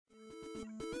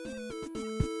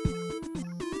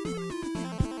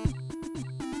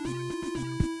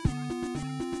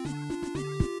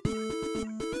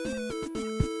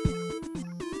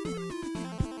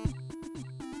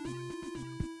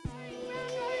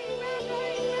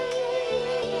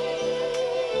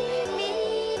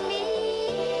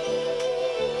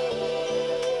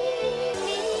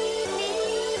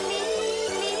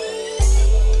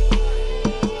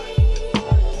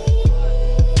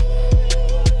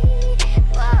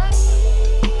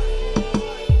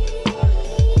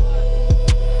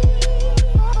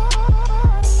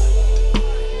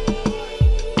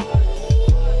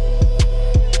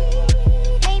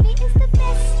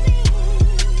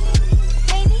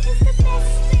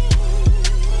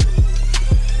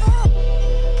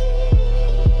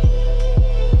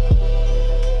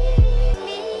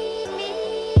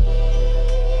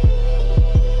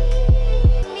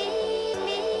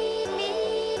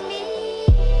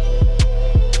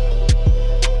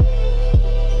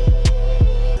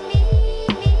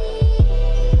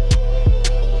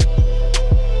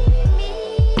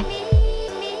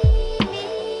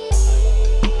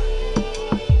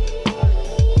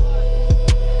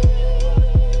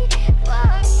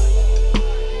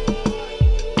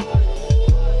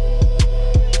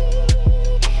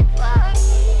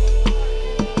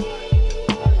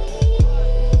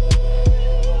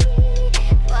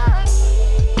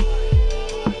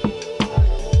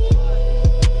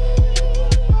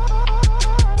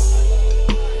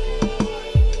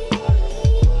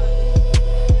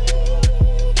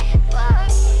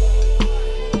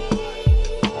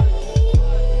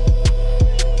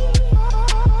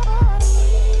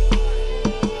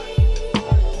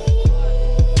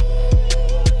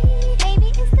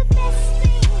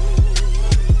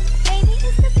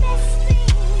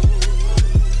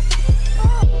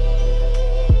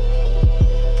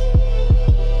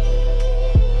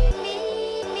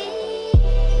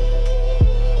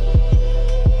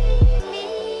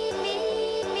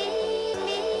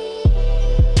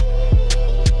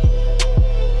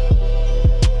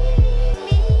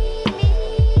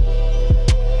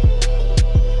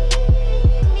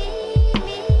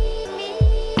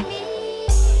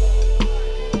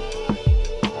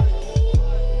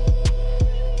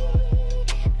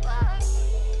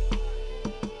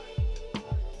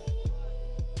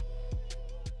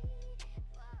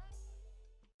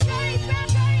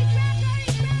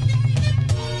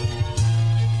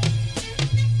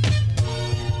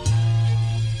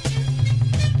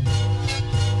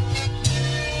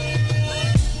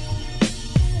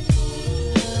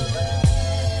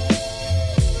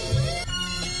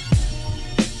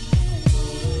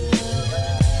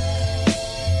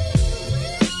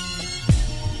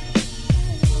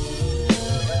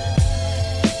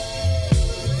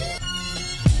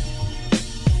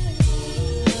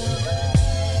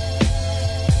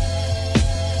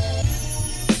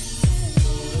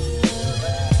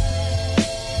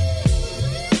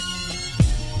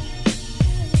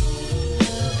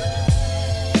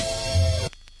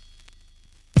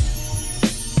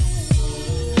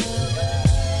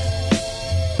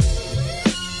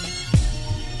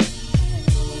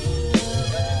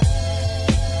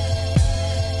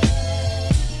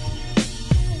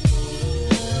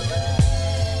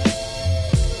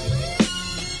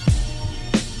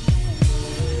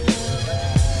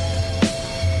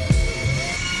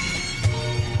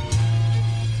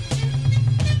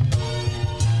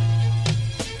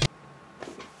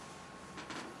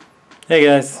Hey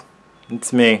guys,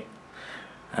 it's me,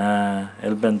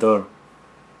 El Bentor.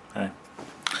 Hi.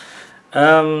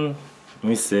 Let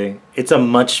me see. It's a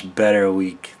much better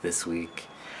week this week.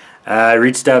 I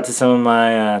reached out to some of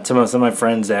my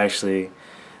friends to actually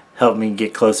help me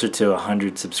get closer to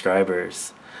 100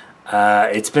 subscribers.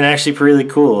 It's been actually really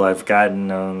cool. I've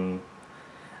gotten,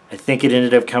 I think it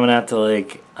ended up coming out to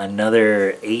like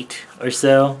another 8 or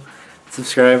so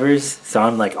subscribers. So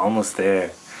I'm like almost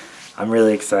there. I'm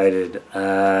really excited.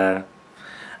 I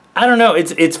don't know.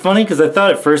 It's funny because I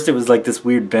thought at first it was like this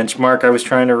weird benchmark I was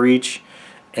trying to reach,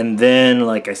 and then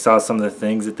like I saw some of the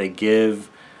things that they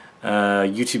give.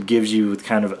 YouTube gives you with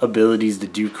kind of abilities to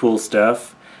do cool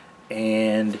stuff,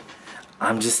 and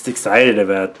I'm just excited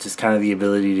about just kind of the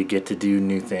ability to get to do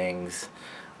new things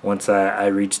once I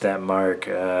reach that mark.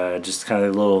 Just kind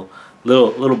of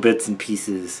little bits and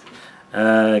pieces.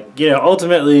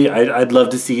 Ultimately, I'd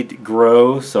love to see it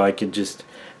grow so I could just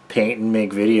paint and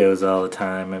make videos all the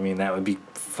time. I mean, that would be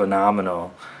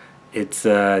phenomenal. It's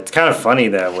kind of funny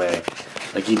that way.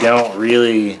 Like, you don't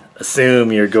really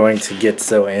assume you're going to get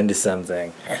so into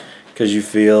something because you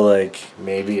feel like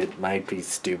maybe it might be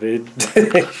stupid.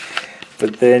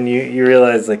 But then you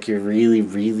realize, like, you're really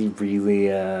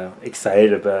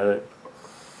excited about it.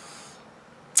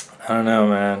 I don't know,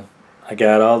 man. I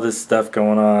got all this stuff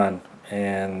going on,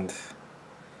 and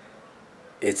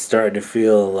it's starting to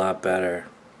feel a lot better.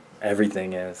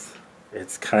 Everything is.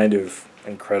 It's kind of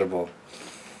incredible.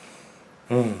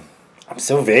 I'm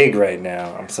so vague right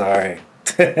now. I'm sorry.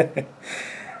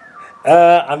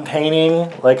 I'm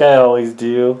painting like I always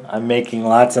do. I'm making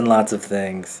lots and lots of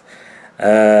things.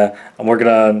 I'm working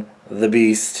on the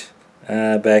beast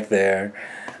back there.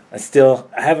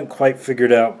 I haven't quite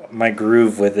figured out my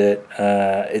groove with it.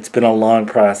 It's been a long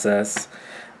process,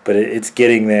 but it's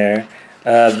getting there.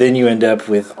 Then you end up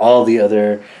with all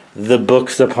the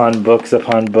books upon books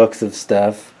upon books of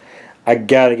stuff. I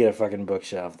gotta get a fucking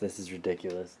bookshelf. This is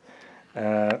ridiculous.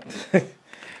 And,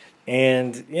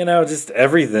 just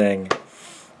everything.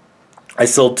 I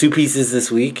sold 2 pieces this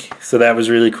week, so that was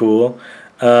really cool.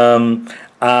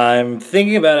 I'm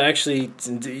thinking about actually,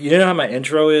 you know how my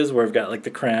intro is, where I've got like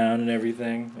the crown and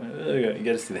everything? You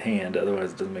gotta see the hand,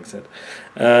 otherwise it doesn't make sense.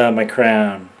 My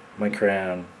crown.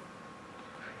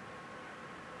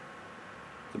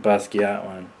 The Basquiat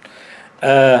one.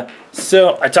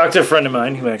 So I talked to a friend of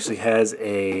mine who actually has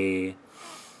a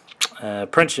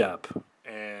print shop,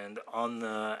 and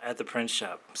at the print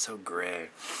shop, I'm so gray.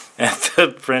 At the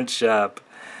print shop,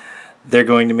 they're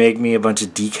going to make me a bunch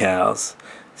of decals.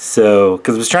 So,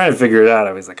 because I was trying to figure it out,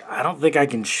 I was like, I don't think I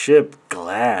can ship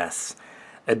glass,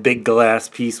 a big glass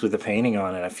piece with a painting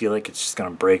on it. I feel like it's just going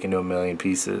to break into a million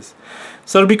pieces.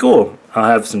 So it'll be cool.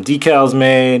 I'll have some decals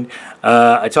made.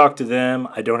 I talked to them.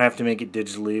 I don't have to make it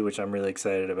digitally, which I'm really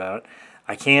excited about.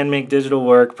 I can make digital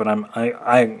work, but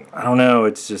I don't know.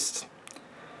 It's just,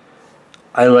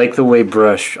 I like the way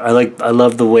I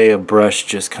love the way a brush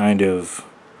just kind of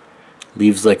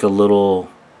leaves like a little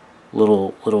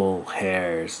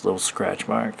hairs, little scratch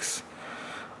marks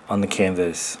on the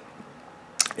canvas.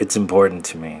 It's important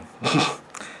to me.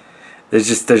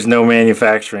 There's no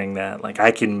manufacturing that. Like,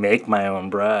 I can make my own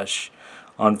brush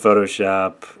on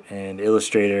Photoshop and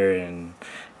Illustrator and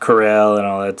Corel and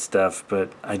all that stuff,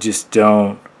 but I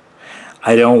don't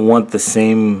want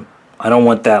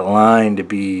that line to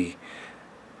be,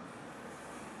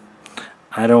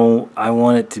 I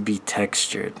want it to be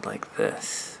textured like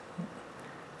this,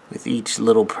 with each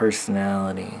little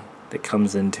personality that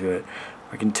comes into it.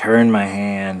 I can turn my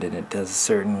hand and it does a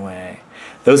certain way.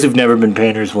 Those who've never been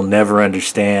painters will never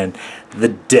understand the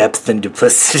depth and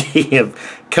duplicity of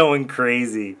going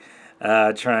crazy,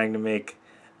 trying to make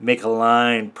a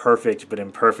line perfect but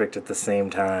imperfect at the same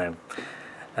time.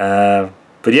 But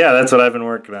yeah, that's what I've been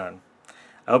working on.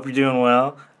 I hope you're doing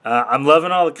well. I'm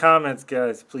loving all the comments,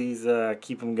 guys. Please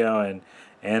keep them going.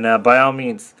 And by all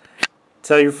means,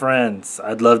 tell your friends.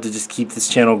 I'd love to just keep this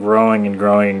channel growing and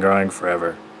growing and growing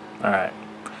forever. Alright.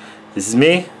 This is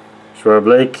me, Shwar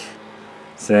Blake,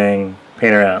 saying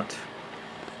painter out.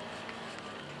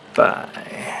 Bye.